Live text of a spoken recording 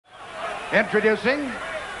Introducing,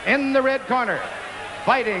 in the red corner,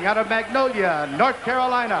 fighting out of Magnolia, North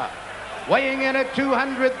Carolina, weighing in at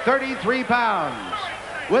 233 pounds,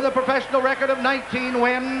 with a professional record of 19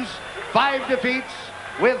 wins, 5 defeats,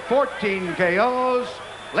 with 14 KOs.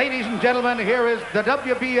 Ladies and gentlemen, here is the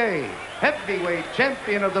WBA heavyweight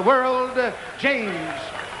champion of the world, James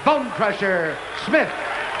Bone Crusher Smith.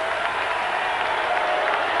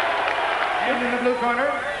 And in the blue corner,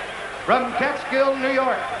 from Catskill, New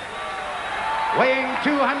York, weighing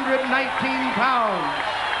 219 pounds.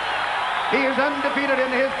 He is undefeated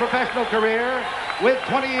in his professional career with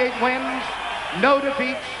 28 wins, no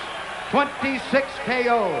defeats, 26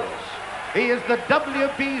 KOs. He is the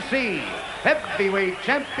WBC heavyweight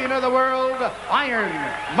champion of the world, Iron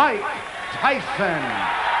Mike Tyson.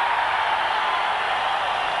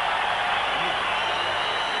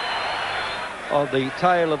 On the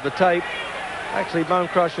tail of the tape, actually Bone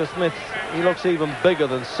Crusher Smith, he looks even bigger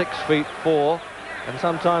than 6'4", and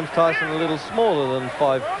sometimes Tyson a little smaller than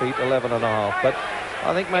 5'11½". But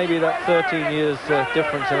I think maybe that 13 years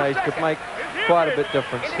difference in age could make quite a bit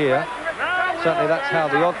difference here. Certainly that's how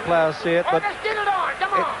the odd players see it, but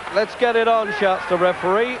let's get it on, shouts the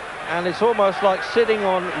referee, and it's almost like sitting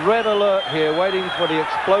on red alert here, waiting for the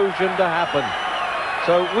explosion to happen.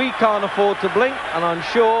 So we can't afford to blink, and I'm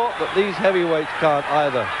sure that these heavyweights can't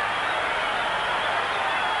either.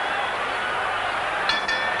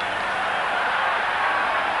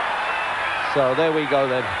 So there we go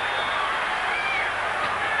then.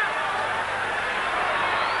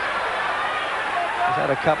 He's had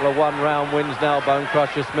a couple of one-round wins now, Bone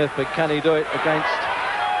Crusher Smith, but can he do it against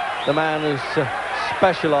the man who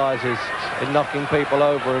specialises in knocking people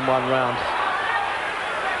over in one round?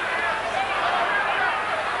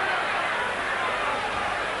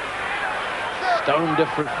 Stone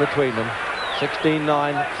difference between them,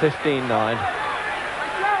 16-9, 15-9.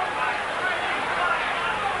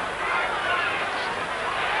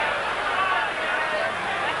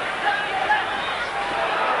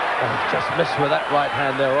 Just missed with that right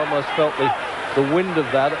hand there. Almost felt the wind of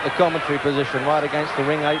that at the commentary position, right against the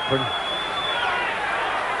ring apron.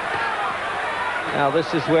 Now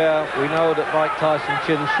this is where we know that Mike Tyson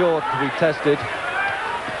chin's short to be tested.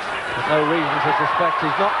 There's no reason to suspect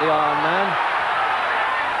he's not the Iron Man.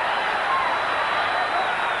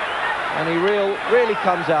 And he really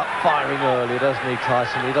comes out firing early, doesn't he,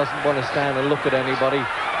 Tyson? He doesn't want to stand and look at anybody.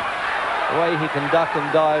 The way he can duck and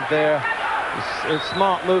dive there, it's a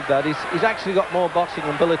smart move, that. He's actually got more boxing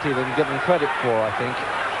ability than given credit for, I think.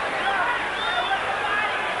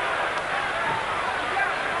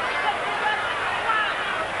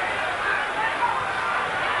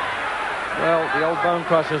 Well, the old Bone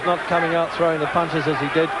Crusher's not coming out throwing the punches as he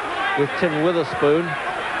did with Tim Witherspoon.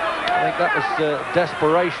 I think that was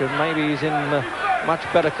desperation. Maybe he's in much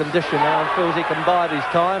better condition now and feels he can bide his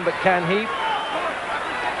time, but can he?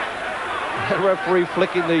 The referee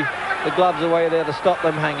flicking the gloves away there to stop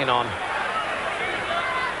them hanging on.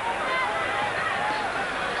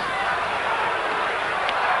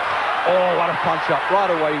 Oh, what a punch up right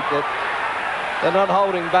away. They're not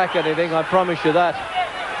holding back anything, I promise you that.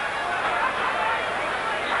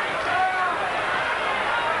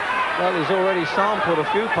 Well, he's already sampled a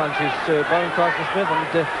few punches, Bone Crusher Smith,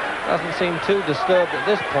 and doesn't seem too disturbed at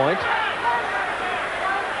this point.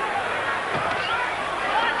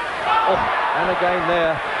 Oh, and again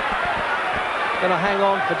there. Going to hang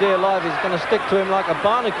on for dear life. He's going to stick to him like a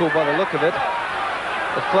barnacle by the look of it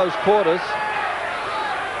at close quarters.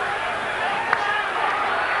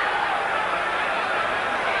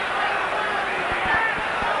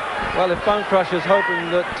 Well, if Bone Crusher's hoping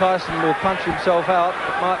that Tyson will punch himself out,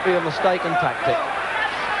 it might be a mistaken tactic.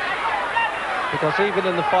 Because even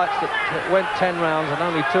in the fights that went 10 rounds and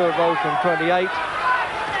only 2 of those from 28,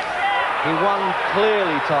 he won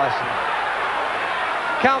clearly, Tyson.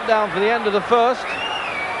 Countdown for the end of the first.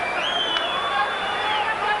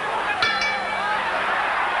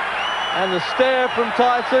 And the stare from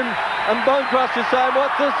Tyson, and Bone Crusher saying,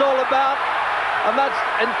 what's this all about? And that's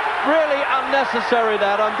really unnecessary,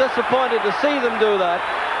 that. I'm disappointed to see them do that,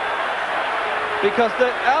 because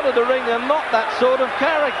they're out of the ring, they're not that sort of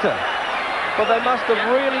character. But they must have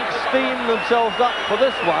really steamed themselves up for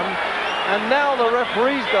this one, and now the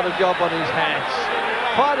referee's got a job on his hands.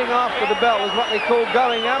 Fighting after the bell is what they call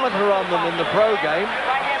going amateur on them in the pro game.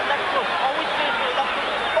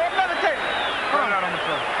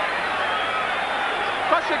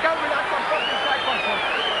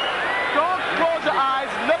 Don't close your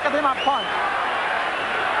eyes, look at him and punch.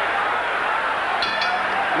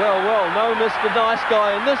 Well, no Mr. Nice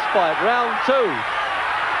Guy in this fight, round 2.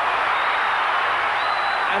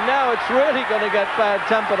 and now it's really going to get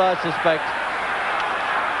bad-tempered, I suspect.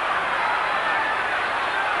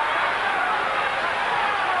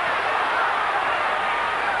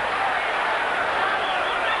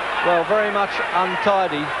 Well, very much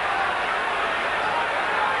untidy.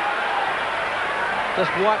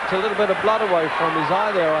 Just wiped a little bit of blood away from his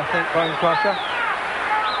eye there, I think, Bone Crusher.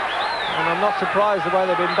 And I'm not surprised the way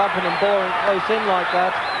they've been bumping and boring close in like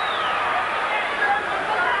that.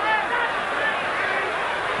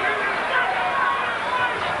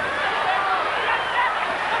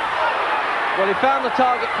 Well, he found the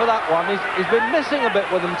target for that one. He's been missing a bit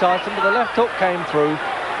with him, Tyson, but the left hook came through.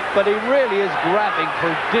 But he really is grabbing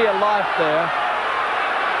for dear life there.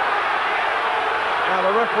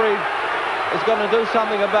 Now the referee is going to do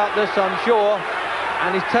something about this, I'm sure.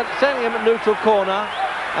 And he's sending him at neutral corner.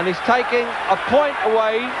 And he's taking a point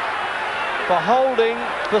away for holding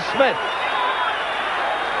for Smith.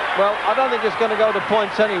 Well, I don't think it's going to go to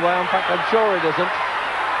points anyway. In fact, I'm sure it isn't.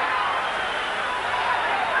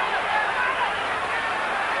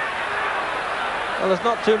 Well, there's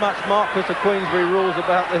not too much Marquis of Queensberry rules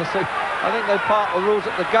about this. I think they part the rules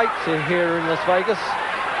at the gates here in Las Vegas.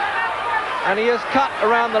 And he is cut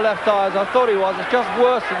around the left eye, as I thought he was. It's just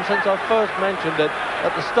worsened since I first mentioned it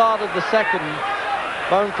at the start of the second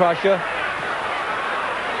Bone Crusher.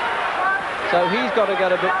 So he's got to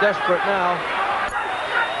get a bit desperate now.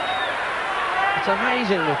 It's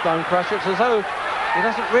amazing with Bone Crusher. It's as though he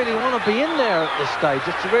doesn't really want to be in there at this stage.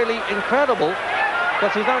 It's really incredible,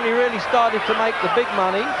 because he's only really started to make the big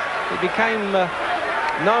money. He became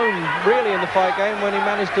known really in the fight game when he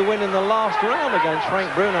managed to win in the last round against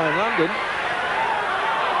Frank Bruno in London.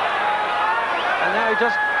 And now he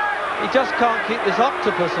just can't keep this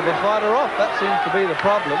octopus of a fighter off. That seems to be the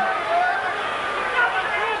problem.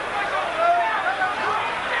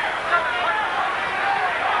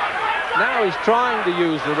 Now he's trying to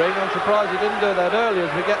use the ring. I'm surprised he didn't do that earlier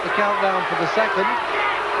as we get the countdown for the second.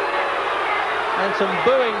 And some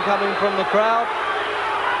booing coming from the crowd.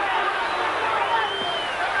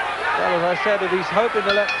 Well, as I said, if he's hoping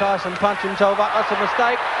to let Tyson punch himself up, that's a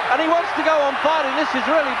mistake. And he wants to go on fighting. This is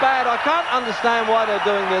really bad. I can't understand why they're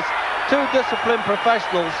doing this. Two disciplined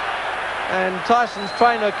professionals. And Tyson's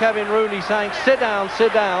trainer, Kevin Rooney, saying, sit down,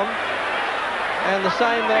 sit down. And the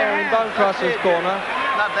same there in Bone Crusher's corner.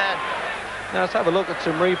 Not bad. Now, let's have a look at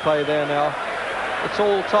some replay there now. It's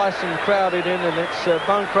all Tyson crowded in, and it's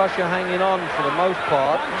Bone Crusher hanging on for the most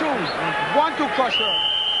part. 1-2 Crusher.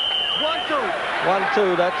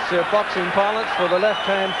 1-2, that's boxing parlance for the left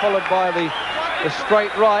hand, followed by the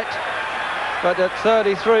straight right. But at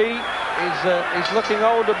 33, he's looking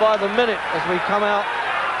older by the minute as we come out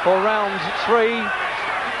for round 3.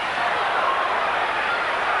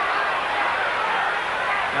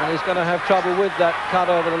 And he's going to have trouble with that cut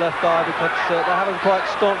over the left eye, because they haven't quite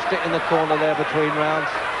staunched it in the corner there between rounds.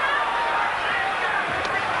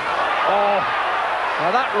 Oh, now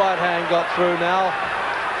that right hand got through now.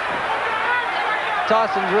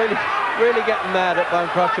 Tyson's really getting mad at Bone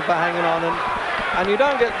Crusher for hanging on, and you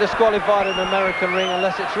don't get disqualified in an American ring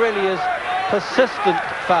unless it really is persistent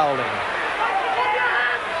fouling.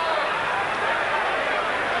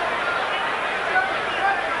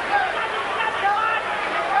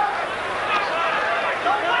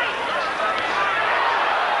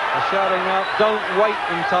 They're shouting out, don't wait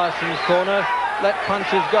in Tyson's corner, let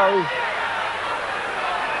punches go.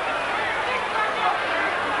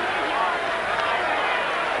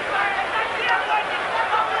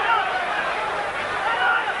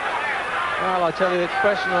 Well, I tell you, the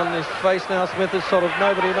expression on his face now, Smith, is sort of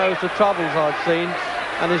nobody knows the troubles I've seen,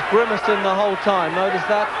 and he's grimacing the whole time. Notice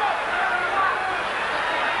that?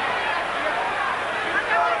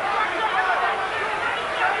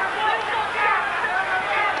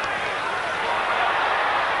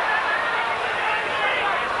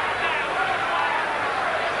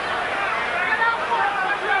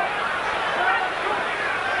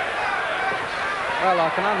 Well,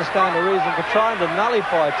 I can understand the reason for trying to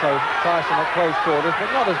nullify Tyson at close quarters,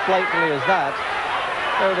 but not as blatantly as that.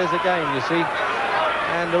 There it is again, you see.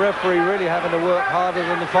 And the referee really having to work harder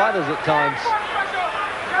than the fighters at times.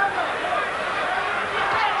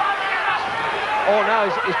 Oh, now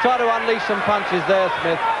he's trying to unleash some punches there,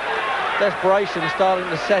 Smith. Desperation starting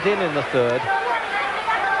to set in the third.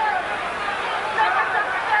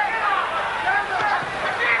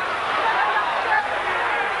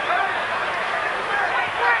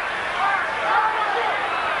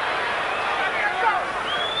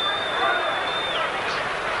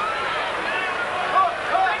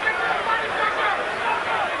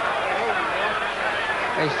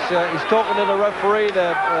 He's talking to the referee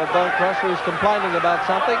there, Bone Crusher, who's complaining about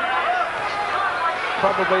something.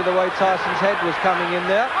 probably the way Tyson's head was coming in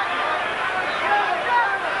there.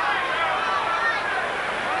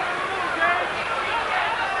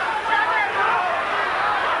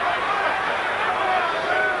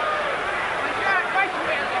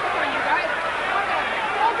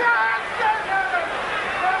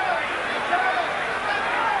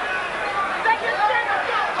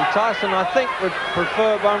 Tyson, I think, would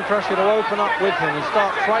prefer Bone Crusher to open up with him and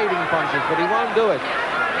start trading punches, but he won't do it.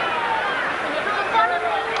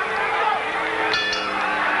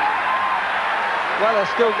 Well,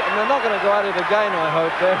 they're not going to go at it again, I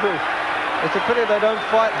hope. It's a pity they don't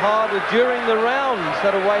fight harder during the round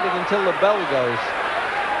instead of waiting until the bell goes.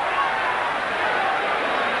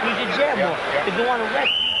 He's a jab more. If you want to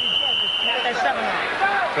rest, he's a jab. That's 7 rounds.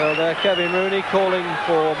 So there, Kevin Rooney calling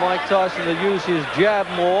for Mike Tyson to use his jab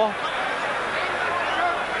more.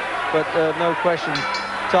 But no question,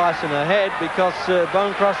 Tyson ahead because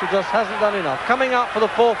Bone Crusher just hasn't done enough. Coming up for the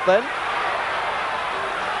fourth then.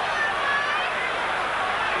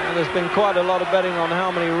 And there's been quite a lot of betting on how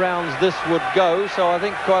many rounds this would go. So I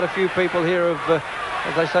think quite a few people here have,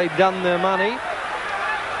 as they say, done their money.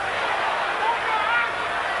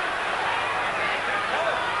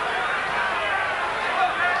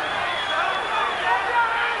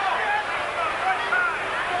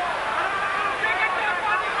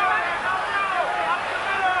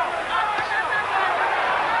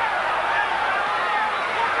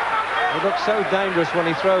 It looks so dangerous when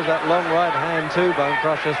he throws that long right hand too, Bone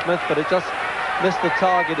Crusher Smith, but it just missed the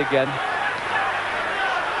target again.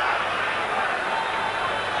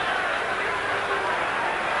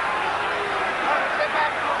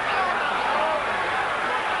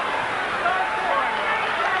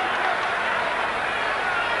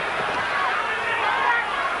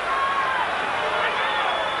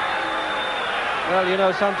 Well, you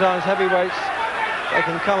know, sometimes heavyweights, they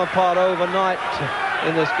can come apart overnight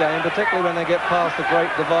in this game, particularly when they get past the great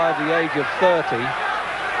divide, the age of 30.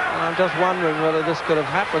 And I'm just wondering whether this could have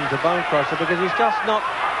happened to Bone Crusher, because he's just not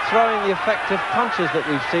throwing the effective punches that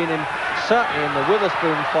we've seen him, certainly in the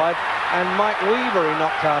Witherspoon fight, and Mike Weaver he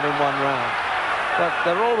knocked out in one round. But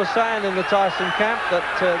they're always saying in the Tyson camp that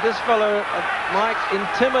this fellow, Mike,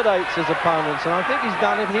 intimidates his opponents, and I think he's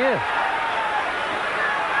done it here.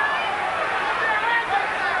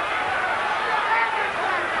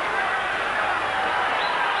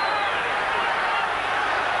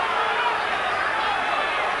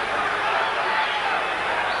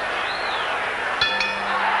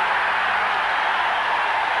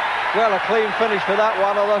 Well, a clean finish for that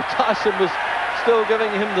one, although Tyson was still giving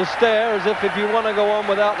him the stare, as if you want to go on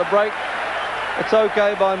without the break, it's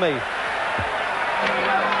okay by me.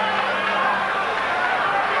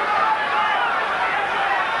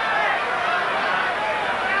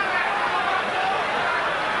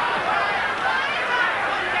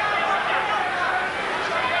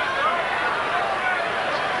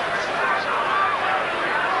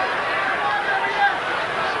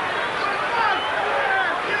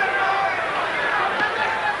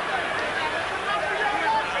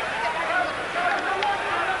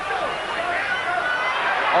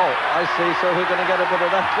 I see, so we're going to get a bit of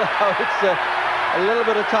that now. It's a little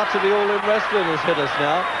bit of touch of the All-In Wrestling has hit us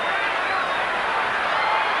now.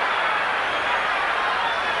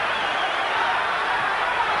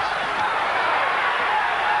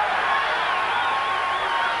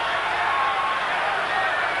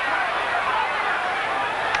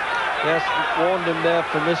 Yes, warned him there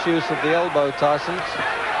for misuse of the elbow, Tyson.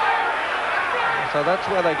 So that's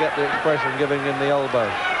where they get the expression, giving him the elbow.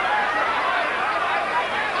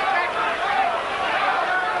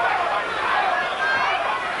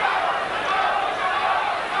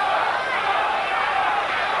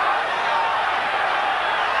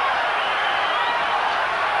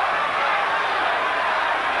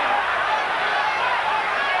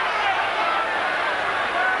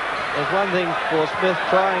 There's one thing for Smith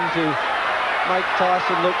trying to make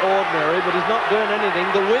Tyson look ordinary, but he's not doing anything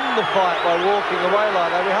to win the fight by walking away like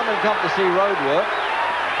that. We haven't come to see road work.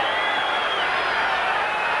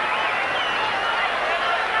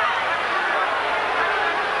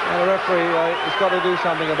 And the referee has got to do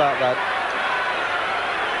something about that.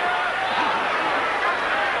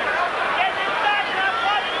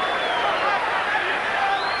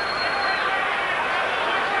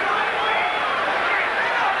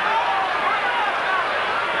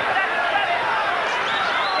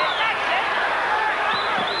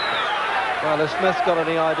 Well, if Smith's got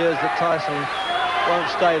any ideas that Tyson won't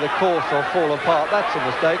stay the course or fall apart, that's a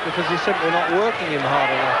mistake, because he's simply not working him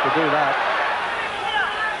hard enough to do that.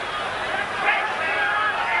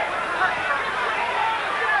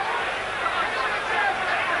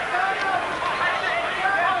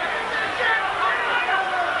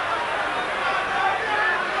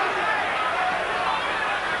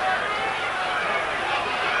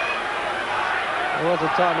 was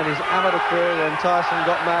a time in his amateur career when Tyson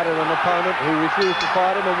got mad at an opponent who refused to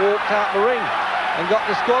fight him and walked out the ring and got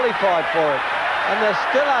disqualified for it. And they're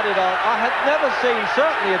still at it. I had never seen,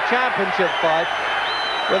 certainly, a championship fight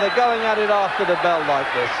where they're going at it after the bell like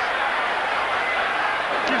this.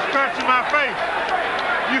 You're scratching my face.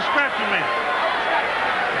 You're scratching me.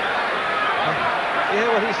 You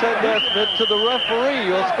hear what he said there, Smith, to the referee?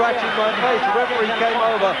 You're scratching my face. The referee came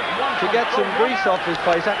over to get some grease off his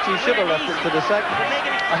face. Actually, should have left it to the second.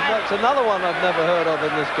 And that's another one I've never heard of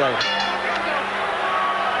in this game.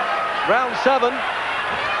 Round 7.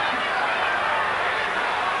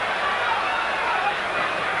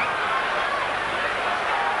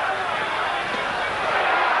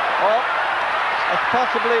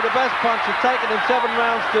 Possibly the best punch. It's taken him 7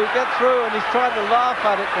 rounds to get through, and he's trying to laugh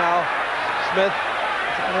at it now, Smith.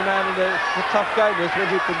 And man, it's a tough game this when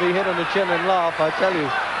you can be hit on the chin and laugh, I tell you.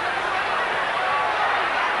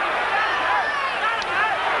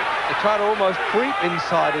 He tried to almost creep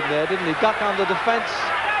inside in there, didn't he? Duck under defence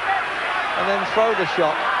and then throw the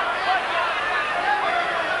shot.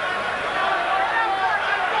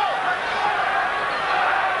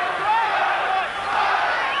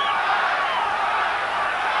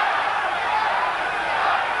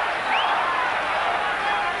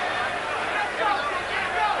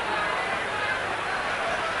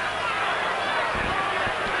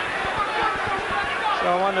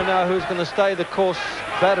 To know who's going to stay the course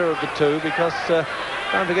better of the two, because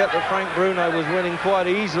don't forget that Frank Bruno was winning quite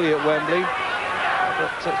easily at Wembley, but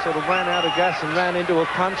sort of ran out of gas and ran into a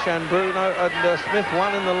punch, and Bruno and Smith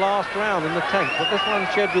won in the last round, in the 10th, but this one's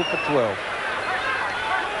scheduled for 12.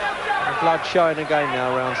 And blood showing again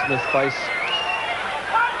now around Smith's face.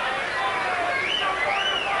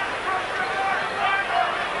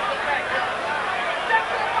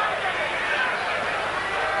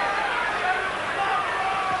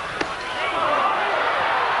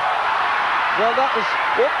 Well, that was,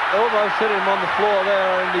 almost hit him on the floor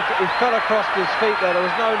there, and he fell across his feet there. There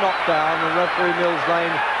was no knockdown, and referee Mills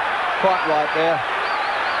Lane quite right there.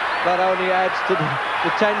 That only adds to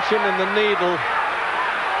the tension and the needle,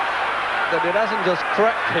 that it hasn't just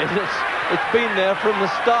crept in, it's been there from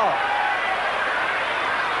the start.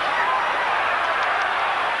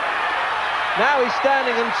 Now he's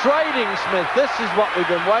standing and trading Smith. This is what we've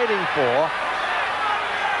been waiting for.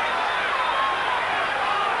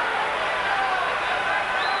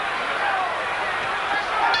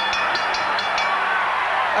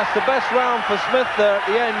 That's the best round for Smith there at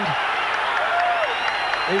the end.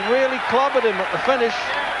 He really clobbered him at the finish,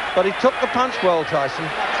 but he took the punch well, Tyson.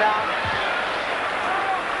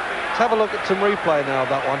 Let's have a look at some replay now of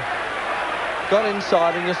that one. Got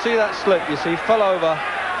inside, and you see that slip. You see, fell over,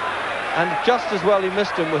 and just as well he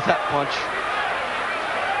missed him with that punch.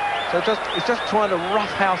 So he's just trying to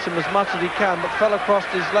roughhouse him as much as he can, but fell across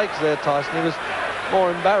his legs there, Tyson. He was more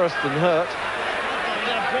embarrassed than hurt.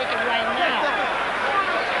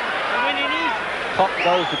 Pop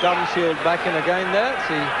goes the gum shield back in again there. It's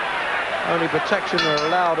the only protection are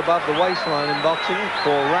allowed above the waistline in boxing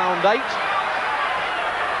for round 8.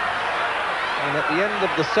 And at the end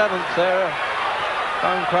of the 7th there,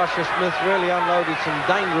 Bone Crusher Smith really unloaded some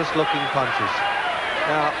dangerous looking punches.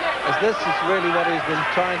 Now, is this really what he's been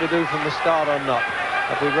trying to do from the start or not?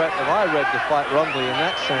 Have I read the fight wrongly in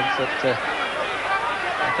that sense, that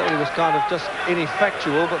I thought he was kind of just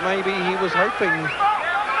ineffectual, but maybe he was hoping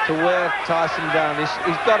to wear Tyson down.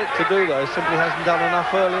 He's got it to do, though. Simply hasn't done enough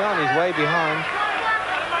early on. He's way behind.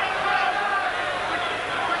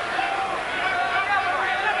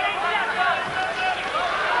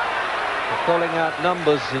 They're calling out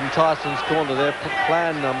numbers in Tyson's corner there,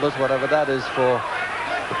 plan numbers, whatever that is, for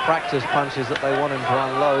the practice punches that they want him to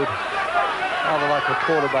unload. Rather like a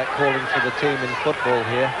quarterback calling for the team in football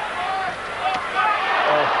here.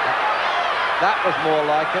 Oh, that was more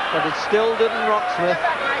like it, but it still didn't rock Smith.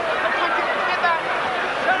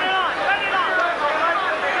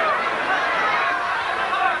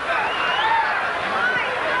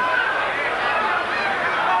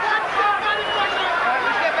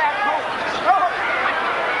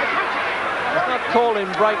 Call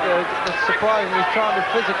him break there. It's surprising. He's trying to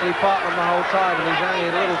physically partner the whole time, and he's only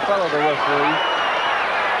a little fellow, the referee.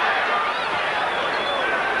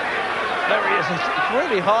 There he is. It's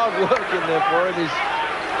really hard work in there for him. His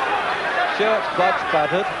shirt's blood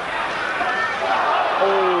spattered.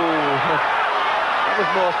 Oh, that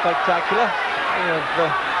was more spectacular. You know,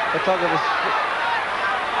 the photographer's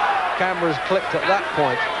cameras clicked at that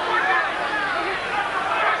point.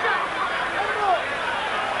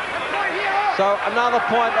 So another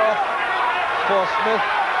point off for Smith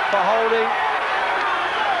for holding.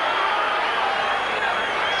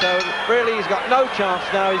 So really he's got no chance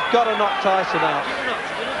now. He's got to knock Tyson out.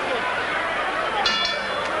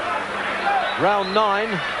 Round 9.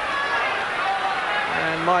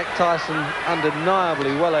 And Mike Tyson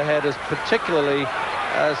undeniably well ahead, as particularly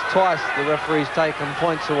as twice the referee's taken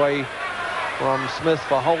points away from Smith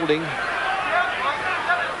for holding.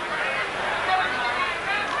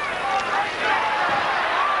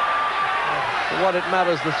 What it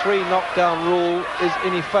matters, the 3 knockdown rule is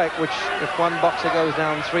in effect, which if one boxer goes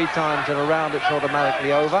down 3 times in a round, it's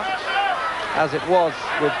automatically over, as it was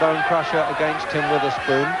with Bone Crusher against Tim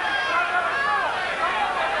Witherspoon.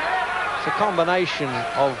 It's a combination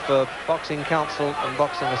of Boxing Council and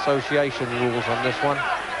Boxing Association rules on this one.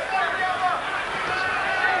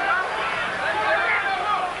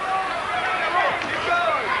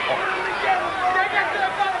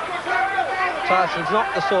 Tyson's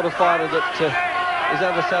not the sort of fighter that is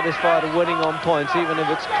ever satisfied of winning on points, even if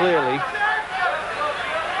it's clearly.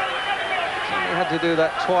 He had to do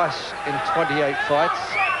that twice in 28 fights.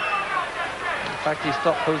 In fact, he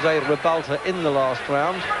stopped Jose Ribalta in the last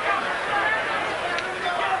round.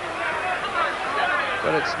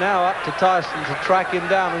 But it's now up to Tyson to track him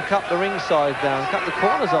down and cut the ring size down, cut the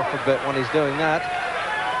corners off a bit when he's doing that.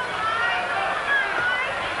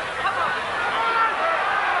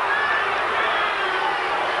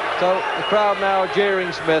 So the crowd now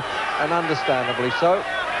jeering Smith, and understandably so.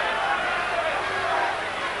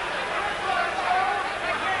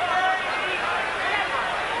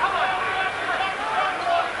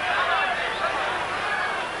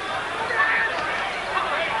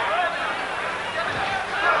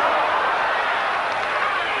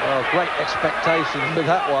 Well, great expectations with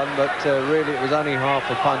that one, but really it was only half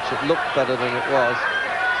a punch. It looked better than it was.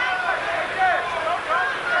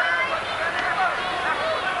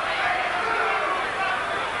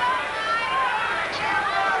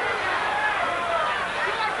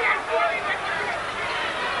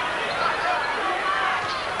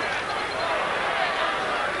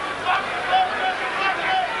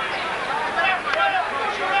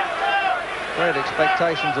 Great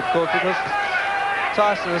expectations, of course, because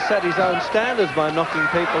Tyson has set his own standards by knocking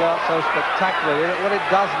people out so spectacularly that when it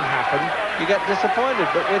doesn't happen, you get disappointed.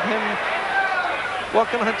 But with him,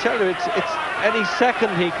 what can I tell you? It's any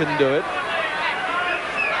second he can do it.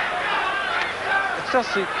 It's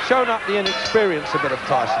just shown up the inexperience a bit of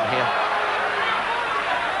Tyson here.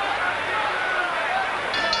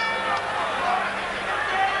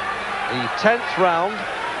 The 10th round,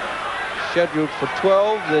 scheduled for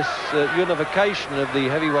 12, this unification of the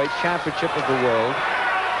heavyweight championship of the world.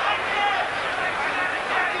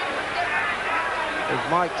 With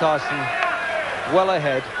Mike Tyson well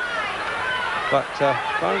ahead, but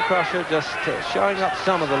Bone Crusher just showing up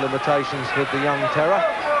some of the limitations with the young terror.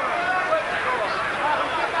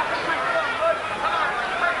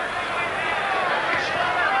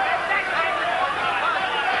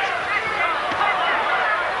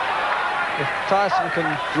 If Tyson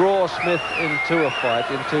can draw Smith into a fight,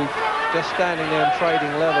 into just standing there and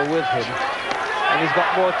trading level with him, and he's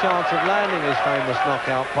got more chance of landing his famous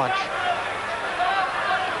knockout punch.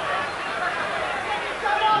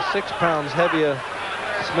 He's 6 pounds heavier,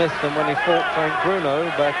 Smith, than when he fought Frank Bruno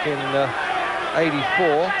back in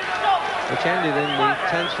 '84, which ended in the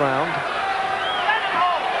 10th round.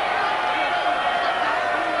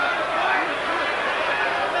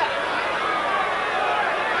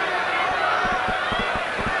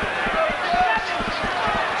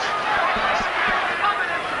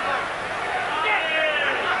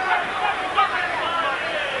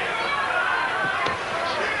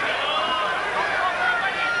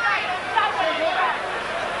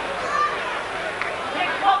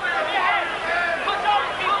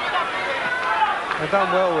 They've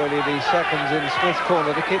done well, really, these seconds in Smith's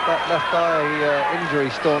corner to keep that left eye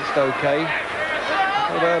injury staunched okay.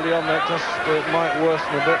 But early on that just might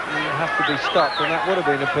worsen a bit and have to be stopped, and that would have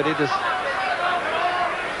been a pity.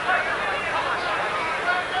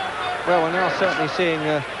 Well, we're now certainly seeing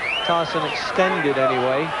Tyson extended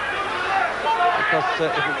anyway, because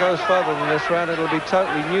if it goes further than this round, it'll be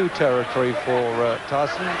totally new territory for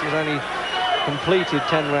Tyson. He's only completed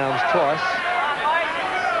 10 rounds twice.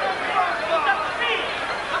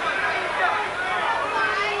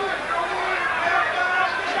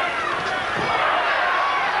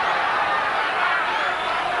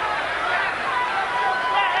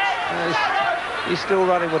 He's still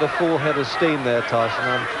running with a full head of steam there, Tyson.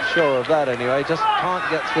 I'm sure of that anyway. Just can't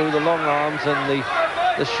get through the long arms and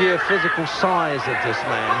the sheer physical size of this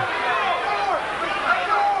man.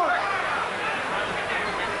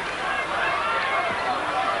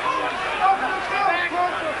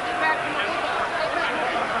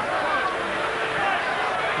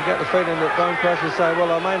 You get the feeling that Bone Crusher's saying, well,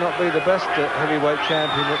 I may not be the best heavyweight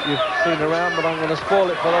champion that you've seen around, but I'm going to spoil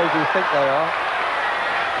it for those who think they are.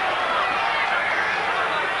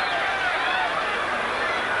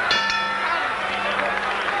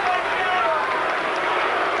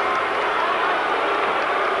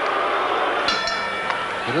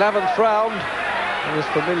 The 11th round, and this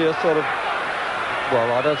familiar sort of, well,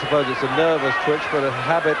 I don't suppose it's a nervous twitch, but a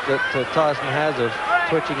habit that Tyson has of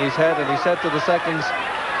twitching his head, and he said to the seconds,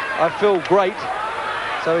 I feel great.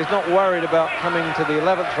 So he's not worried about coming to the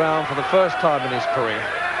 11th round for the first time in his career.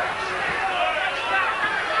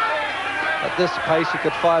 At this pace, he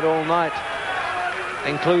could fight all night,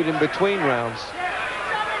 including between rounds.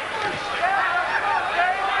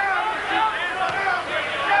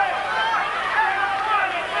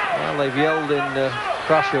 Well, they've yelled in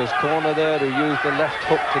Crusher's corner there to use the left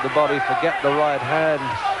hook to the body, forget the right hand.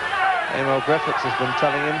 Emil Griffiths has been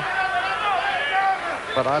telling him.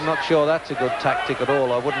 But I'm not sure that's a good tactic at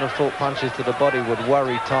all. I wouldn't have thought punches to the body would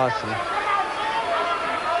worry Tyson.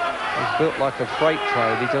 He's built like a freight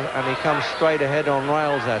train, and he comes straight ahead on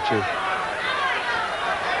rails at you.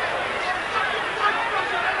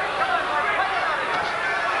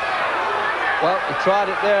 Well, he tried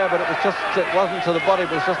it there, but it wasn't to the body,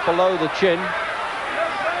 but it was just below the chin.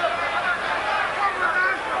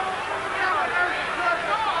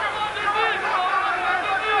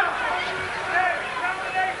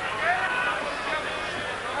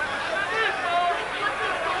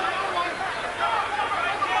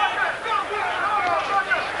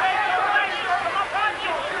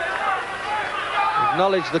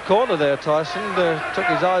 Acknowledged the corner there, Tyson. Took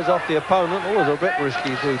his eyes off the opponent. Always a bit risky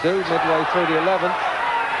to do, midway through the 11th.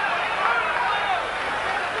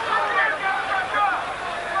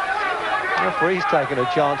 The referee's taking a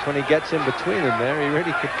chance when he gets in between them there. He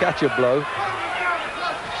really could catch a blow.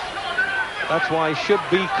 That's why he should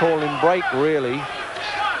be calling break, really.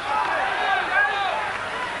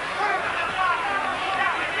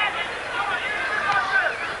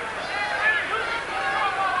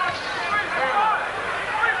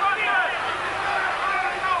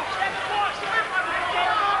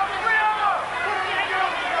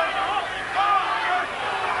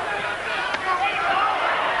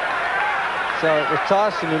 So it was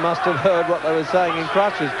Tyson who must have heard what they were saying in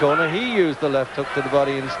Crusher's corner. He used the left hook to the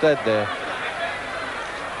body instead there.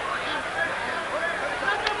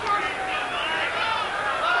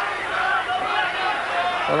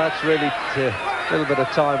 Well, that's really a little bit of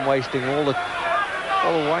time wasting all the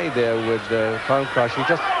way there with Bone Crusher. He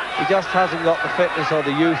just hasn't got the fitness or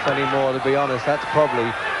the youth anymore, to be honest. That's probably...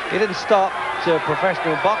 He didn't start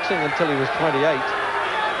professional boxing until he was 28.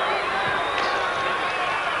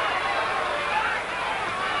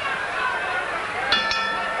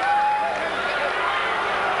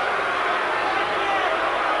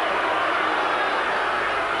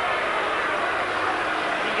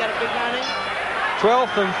 You got a big round in?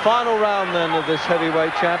 12th and final round then of this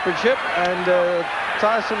heavyweight championship, and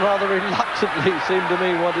Tyson rather reluctantly, seemed to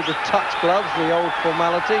me, wanted to touch gloves, the old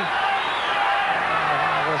formality.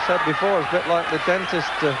 As I said before, it's a bit like the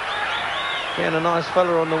dentist being a nice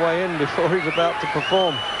fella on the way in before he's about to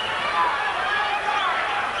perform.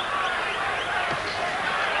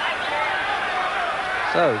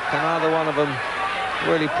 So, can either one of them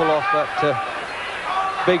really pull off that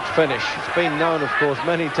big finish? It's been known, of course,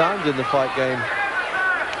 many times in the fight game.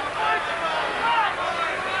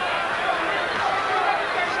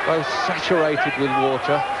 It's both saturated with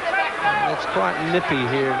water, and it's quite nippy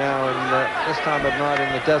here now in this time of night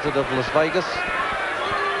in the desert of Las Vegas.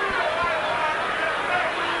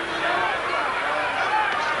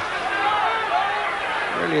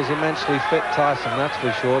 Really is immensely fit, Tyson, that's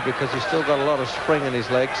for sure, because he's still got a lot of spring in his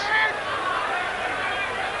legs.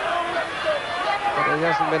 But he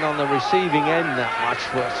hasn't been on the receiving end that much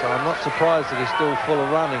for it, so I'm not surprised that he's still full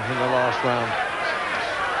of running in the last round.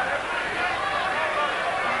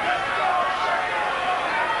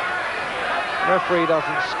 Referee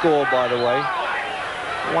doesn't score, by the way.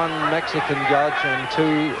 One Mexican judge and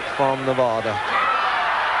two from Nevada.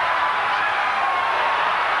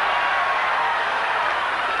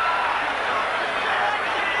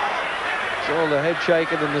 It's all the head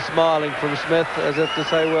shaking and the smiling from Smith, as if to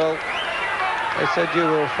say, well, they said you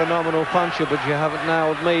were a phenomenal puncher, but you haven't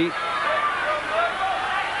nailed me.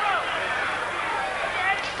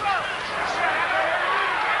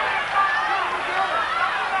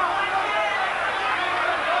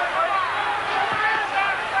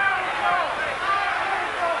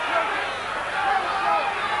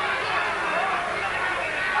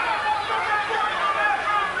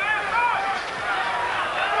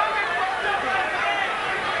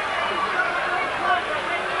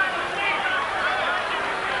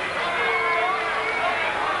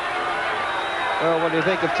 Well, when you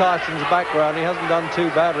think of Tyson's background, he hasn't done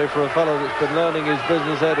too badly for a fellow that's been learning his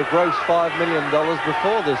business there to gross $5 million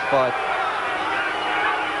before this fight.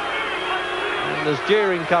 And there's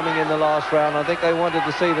jeering coming in the last round. I think they wanted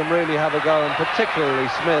to see them really have a go, and particularly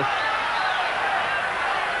Smith.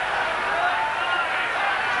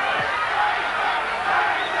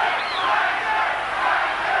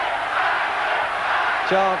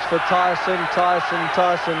 Chance for Tyson.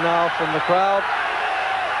 Tyson now from the crowd.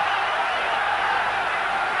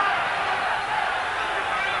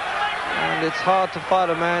 And it's hard to fight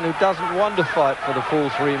a man who doesn't want to fight for the full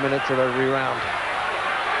 3 minutes of every round.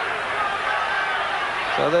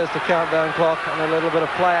 So there's the countdown clock, and a little bit of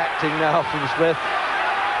play acting now from Smith.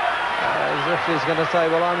 As if he's going to say,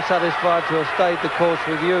 well, I'm satisfied to have stayed the course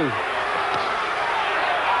with you.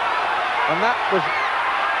 And that was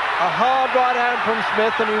a hard right hand from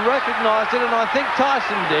Smith, and he recognised it, and I think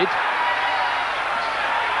Tyson did.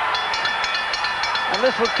 And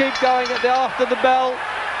this will keep going after the bell.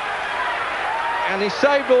 And he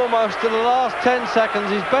saved almost to the last 10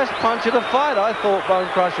 seconds his best punch of the fight, I thought, Bone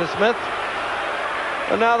Crusher Smith.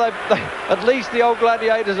 And now at least the old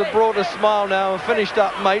gladiators have brought a smile now and finished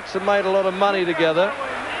up mates and made a lot of money together,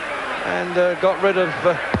 and got rid of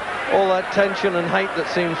all that tension and hate that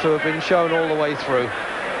seems to have been shown all the way through.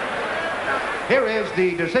 Here is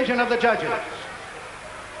the decision of the judges.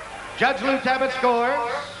 Judge Lou Tabbitt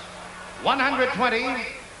scores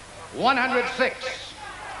 120-106.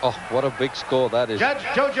 Oh, what a big score that is. Judge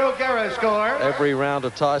Jojo Guerra scores every round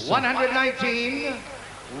of Tyson.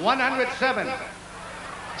 119-107.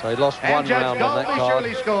 So he lost one round on that card.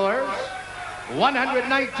 Shirley scores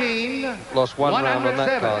 119. Lost one round on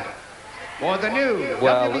that card. For the new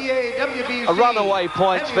WBA, WBC, a runaway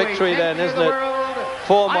points victory then, isn't it,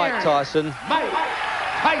 for Mike Tyson. Mike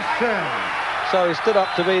Tyson. So he stood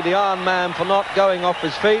up to be the Iron Man for not going off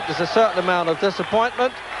his feet. There's a certain amount of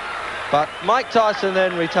disappointment, but Mike Tyson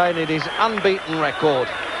then retaining his unbeaten record.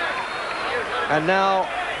 And now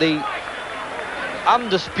the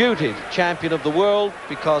undisputed champion of the world,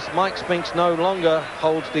 because Mike Spinks no longer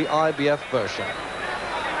holds the IBF version.